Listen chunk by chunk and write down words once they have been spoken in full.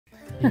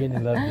You're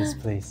gonna love this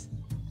place.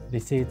 They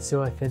say it's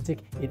so authentic,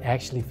 it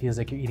actually feels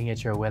like you're eating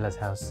at your abuela's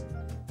house.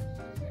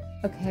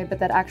 Okay, but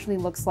that actually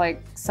looks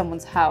like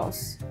someone's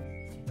house.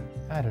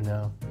 I don't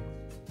know,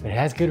 but it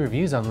has good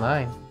reviews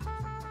online.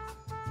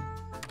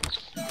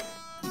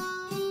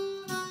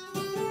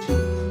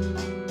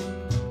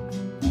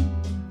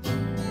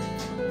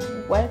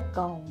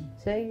 Welcome,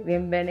 sí,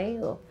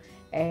 bienvenido.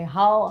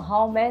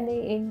 How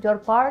many in your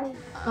party?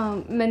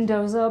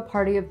 Mendoza,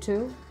 party of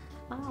 2.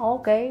 Ah,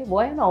 ok,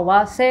 bueno,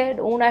 va a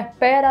ser una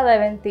espera de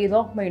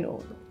 22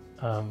 minutos.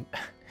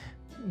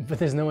 But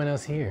there's no one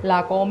else here.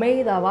 La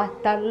comida va a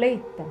estar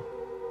lista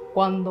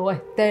cuando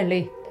esté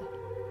lista.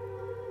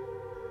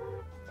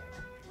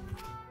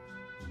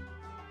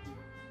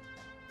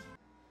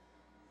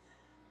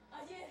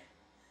 Ayer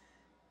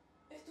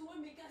estuvo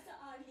en mi casa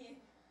alguien.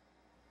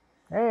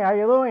 Hey, how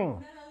you doing?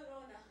 Una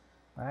ladrona.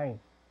 Hi.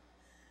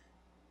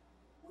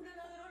 Una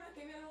ladrona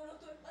que me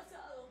alborotó el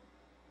pasado.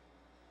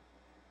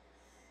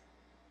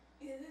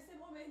 Y desde ese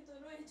momento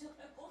no he hecho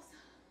otra cosa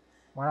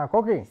Want a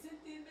cookie? que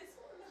sentirme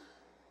sola.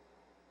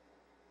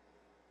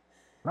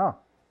 No.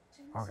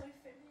 Yo no Okay. soy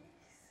feliz.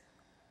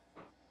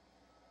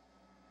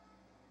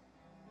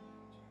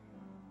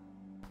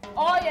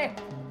 Oye,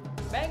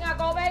 ven a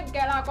comer que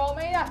la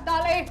comida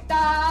está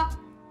lista.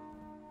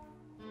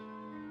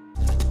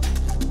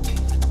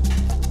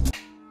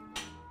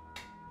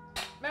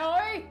 ¿Me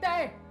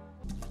oíste?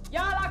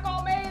 Ya la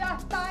comida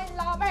está en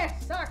la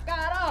mesa,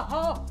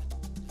 carajo.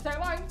 Se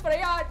va a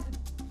enfriar.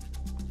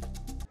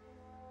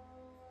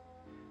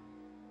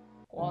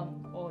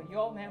 Cuando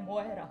yo me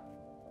muera,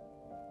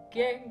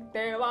 ¿quién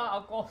te va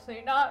a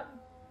cocinar?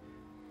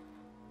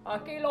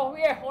 Aquí los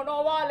viejos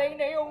no valen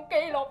ni un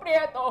kilo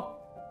prieto.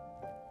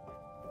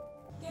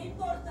 ¿Qué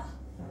importa?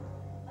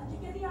 ¿A ti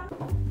qué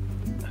diablos?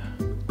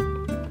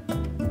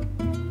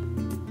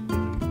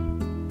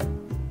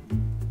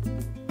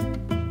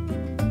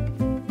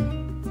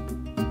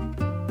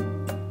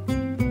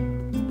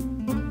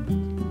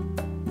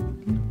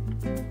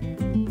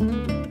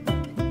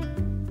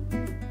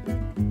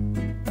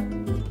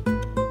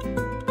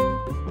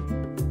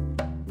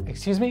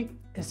 Excuse me,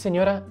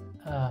 señora,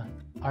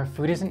 our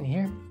food isn't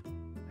here?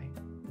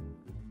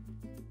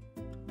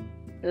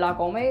 La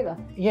comida.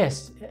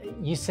 Yes,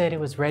 you said it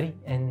was ready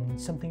and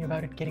something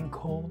about it getting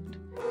cold.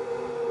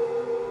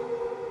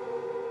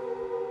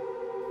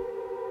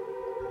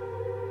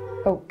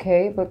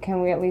 Okay, but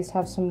can we at least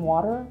have some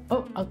water?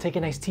 Oh, I'll take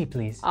an iced tea,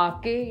 please.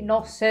 Aquí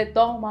no se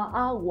toma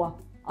agua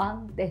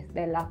antes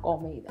de la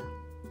comida.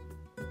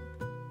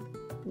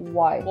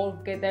 Why?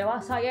 Porque te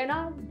vas a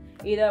llenar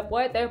y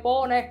después te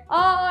pones,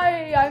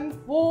 ¡ay, I'm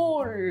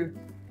full!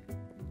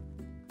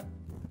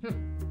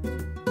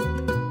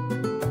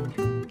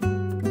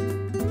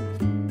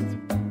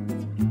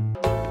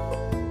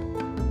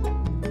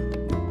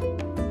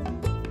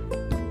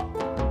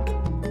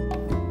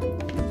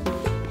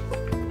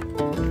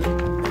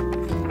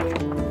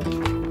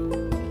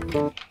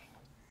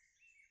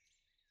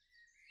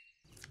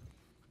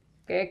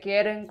 ¿Qué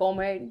quieren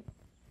comer?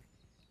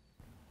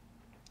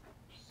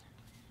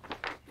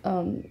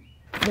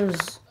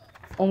 There's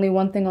only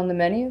one thing on the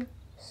menu?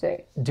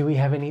 Sí. Do we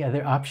have any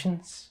other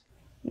options?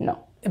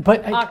 No.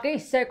 But Aquí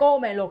se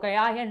come lo que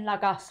hay en la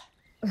casa.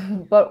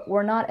 But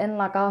we're not in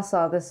La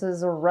Casa, this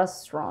is a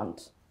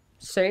restaurant.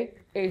 Sí,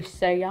 y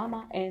se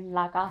llama en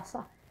la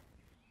casa.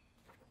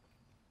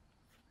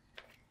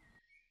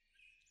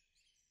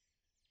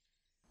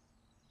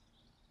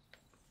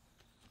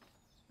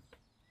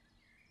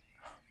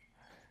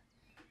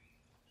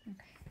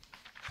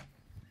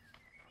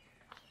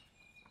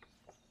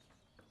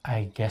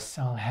 I guess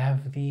I'll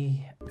have the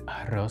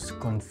arroz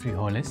con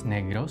frijoles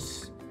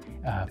negros,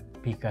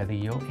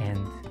 picadillo, and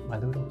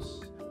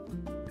maduros.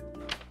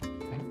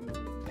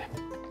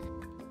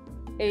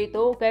 ¿Y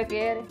tú qué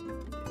quieres?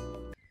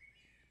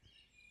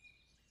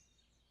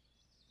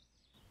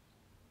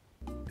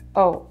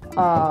 Oh,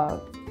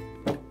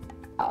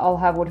 I'll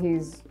have what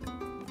he's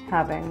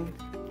having.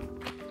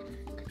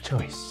 Good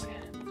choice.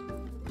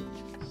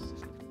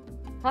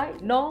 Ay,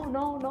 no,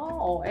 no,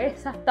 no,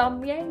 esas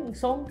también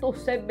son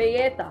tus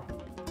servilletas.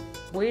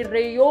 We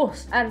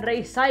reuse and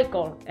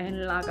recycle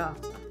en la casa.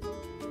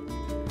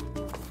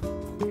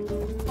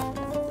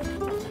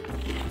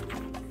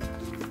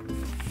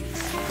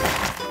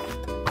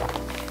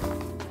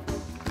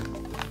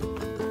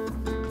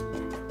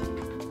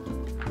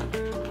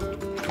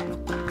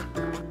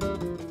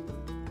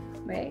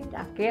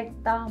 Mira, aquí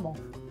estamos.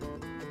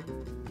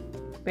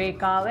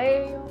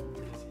 Picadillo,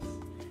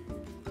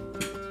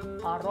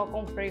 arroz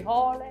con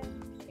frijoles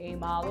y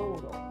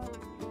maduro.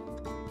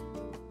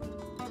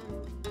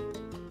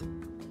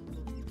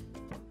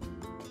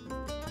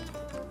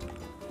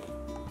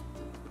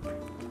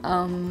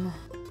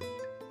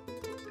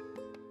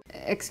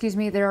 Excuse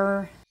me, there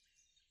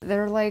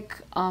are like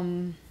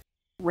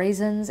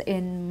raisins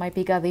in my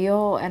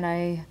picadillo and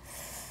I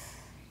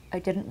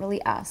didn't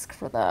really ask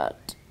for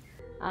that.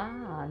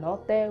 Ah, ¿no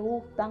te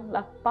gustan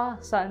las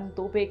pasas en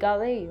tu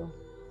picadillo?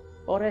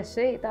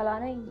 Pobrecita la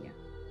niña.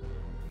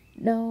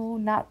 No,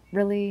 not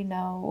really,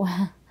 no.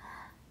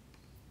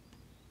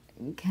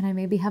 Can I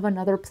maybe have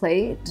another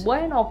plate?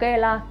 Bueno, qué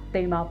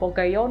lástima,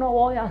 porque yo no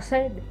voy a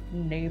hacer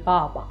ni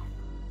papa.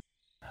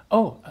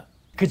 Oh,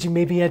 could you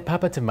maybe add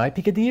papa to my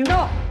picadillo?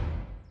 No.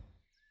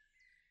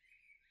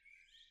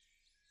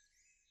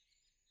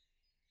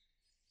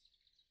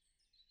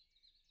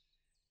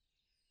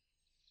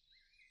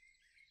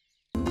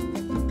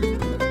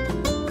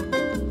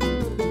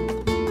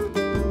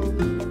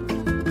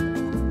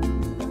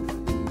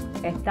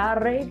 Está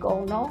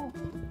rico, ¿no?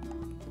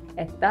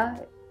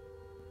 Está...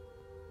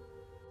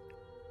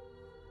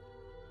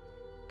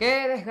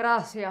 ¡Qué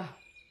desgracia!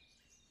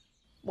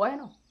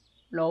 Bueno,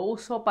 lo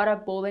uso para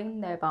el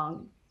pudín de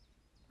pan.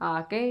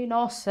 Aquí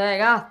no se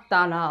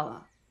gasta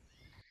nada.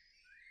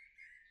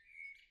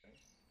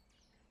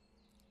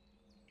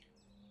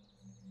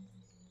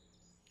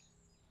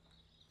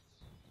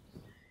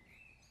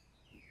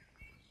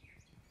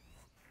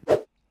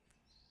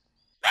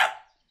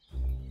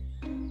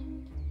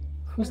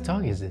 Whose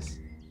dog is this?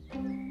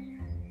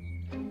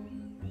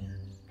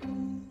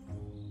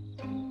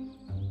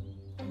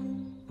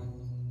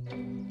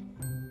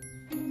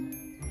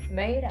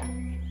 Mira,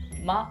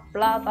 más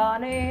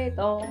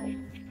platanito.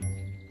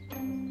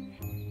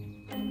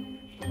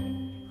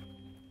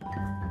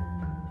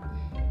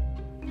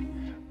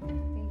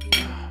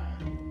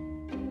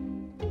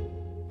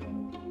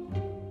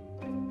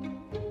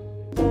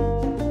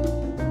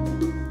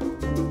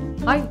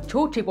 Ay,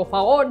 Chuchi, por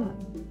favor.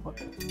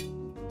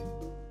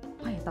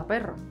 Ay, esta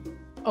perra.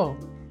 Oh,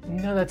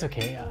 no, that's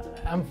okay.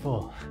 I'm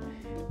full.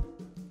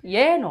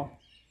 Lleno.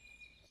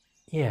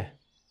 Yeah.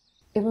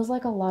 It was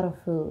like a lot of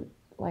food.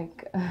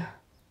 Like,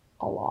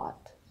 a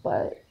lot.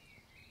 But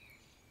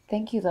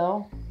thank you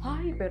though.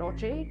 Ay, pero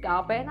chica,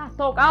 apenas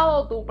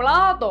tocado tu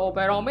plato.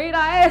 Pero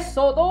mira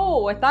eso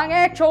tú. Están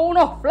hechos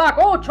unos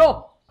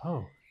flacuchos.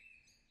 Oh.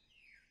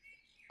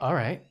 All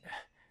right.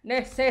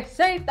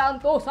 Necesitan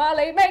tus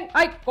alimentos.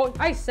 Ay,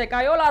 ay, se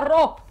cayó el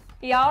arroz.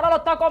 Y ahora lo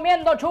está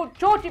comiendo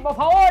Chuchi, por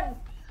favor.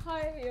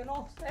 Ay, yo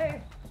no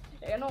sé.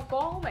 Ellos no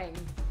comen.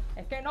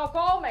 Es que no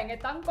comen.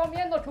 Están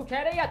comiendo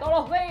chuchería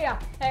todos los días.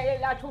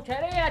 La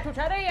chuchería.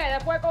 Y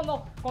después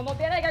cuando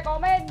tienen que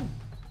comer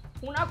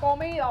una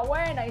comida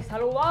buena y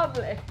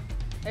saludable,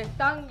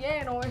 están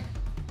llenos.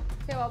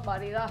 Qué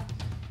barbaridad.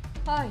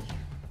 Ay.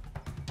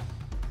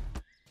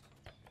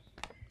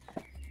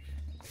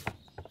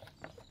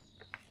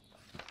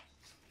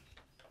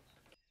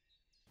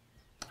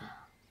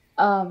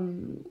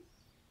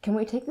 Can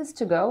we take this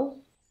to go?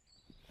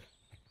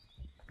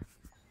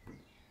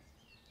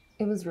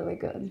 It was really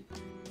good.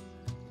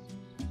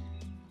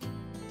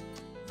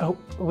 Oh,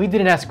 we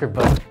didn't ask for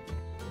both.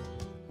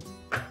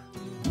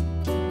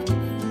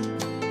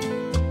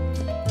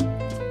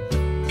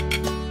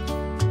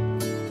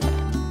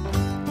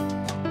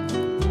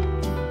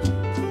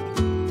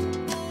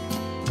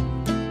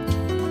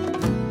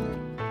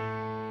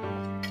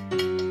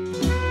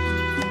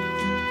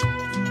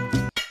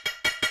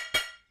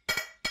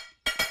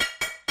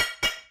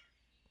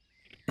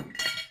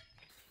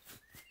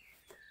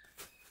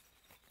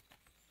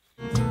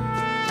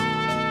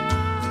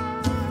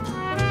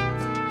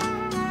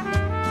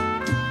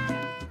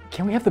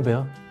 Can we have the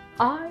bill?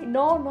 Ay,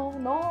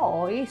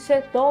 no.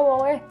 Hice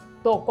todo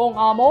esto con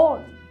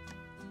amor.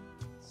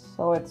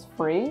 So it's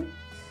free?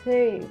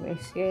 Sí, mi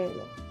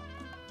cielo.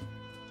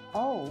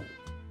 Oh.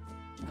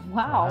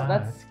 Wow,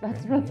 that's great,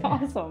 really yeah.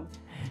 awesome.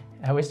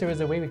 I wish there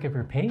was a way we could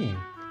repay you.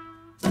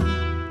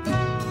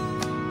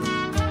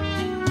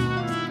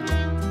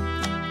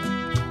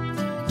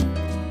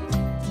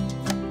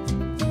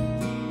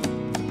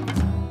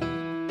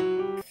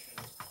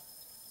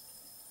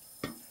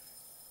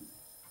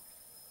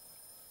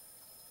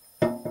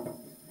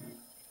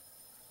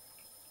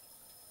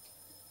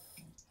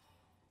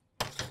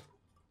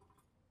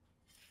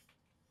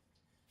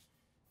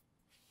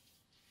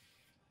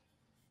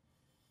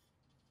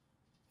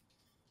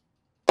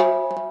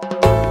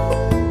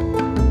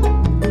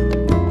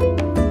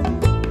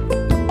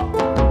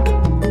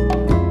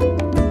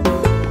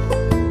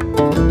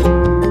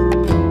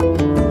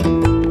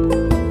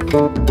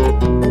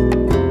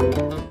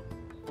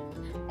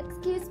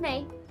 Excuse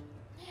me.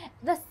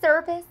 The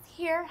service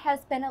here has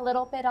been a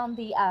little bit on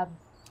the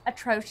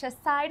atrocious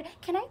side.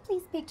 Can I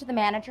please speak to the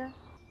manager?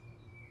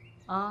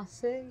 Ah,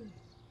 sí.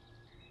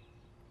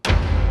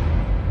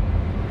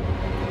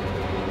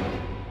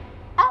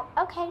 Oh,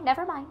 okay,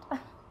 never mind.